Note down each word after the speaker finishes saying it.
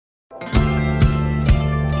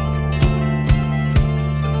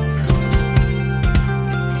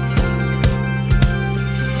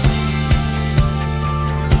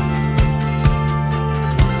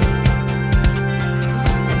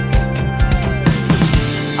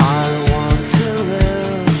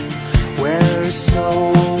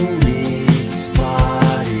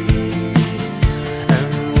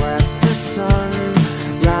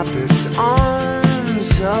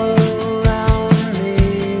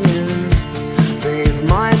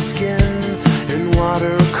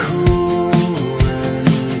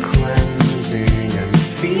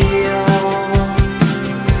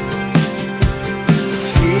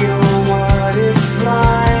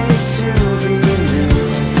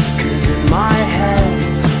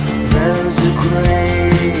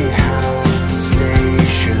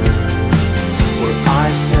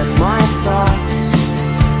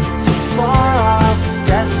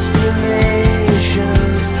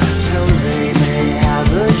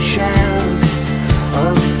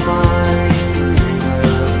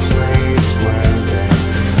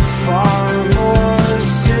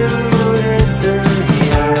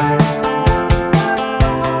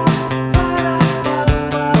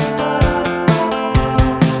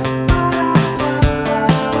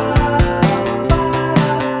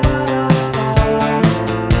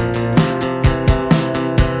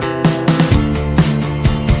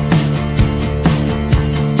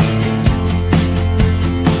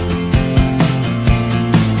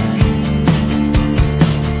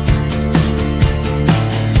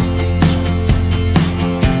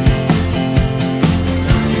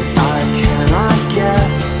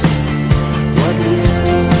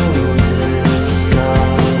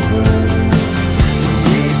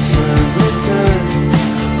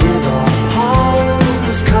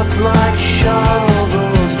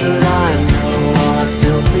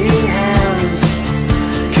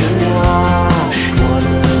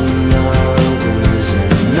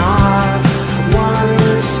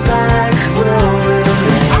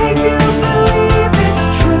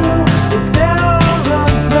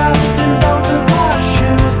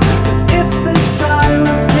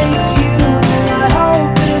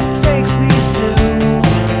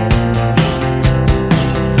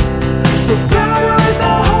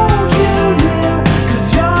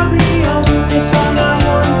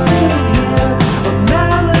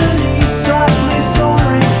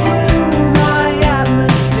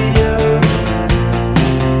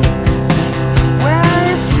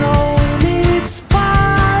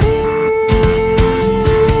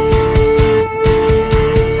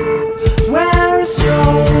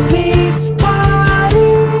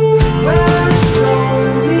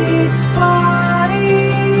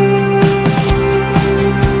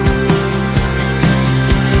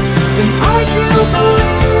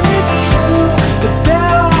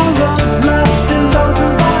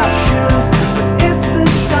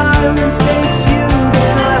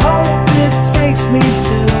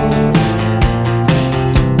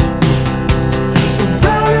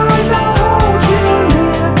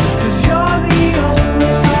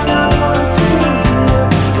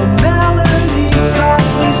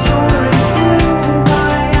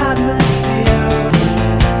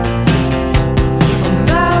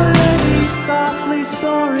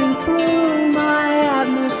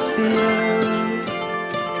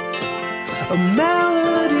A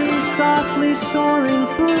melody softly soaring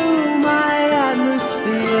through my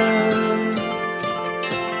atmosphere.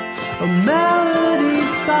 A melody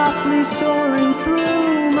softly soaring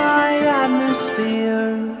through my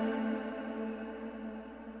atmosphere.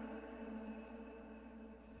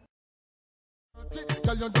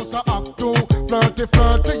 Girl, you just a act too flirty,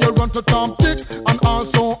 flirty. You run to Tom Dick and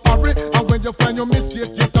also hurry. And when you find your mistake,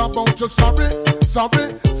 you talk about you sorry,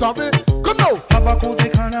 sorry, sorry. Come now. Have a cozy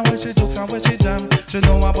corner where she jokes and where she jam. She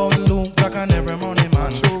know about Luke like I never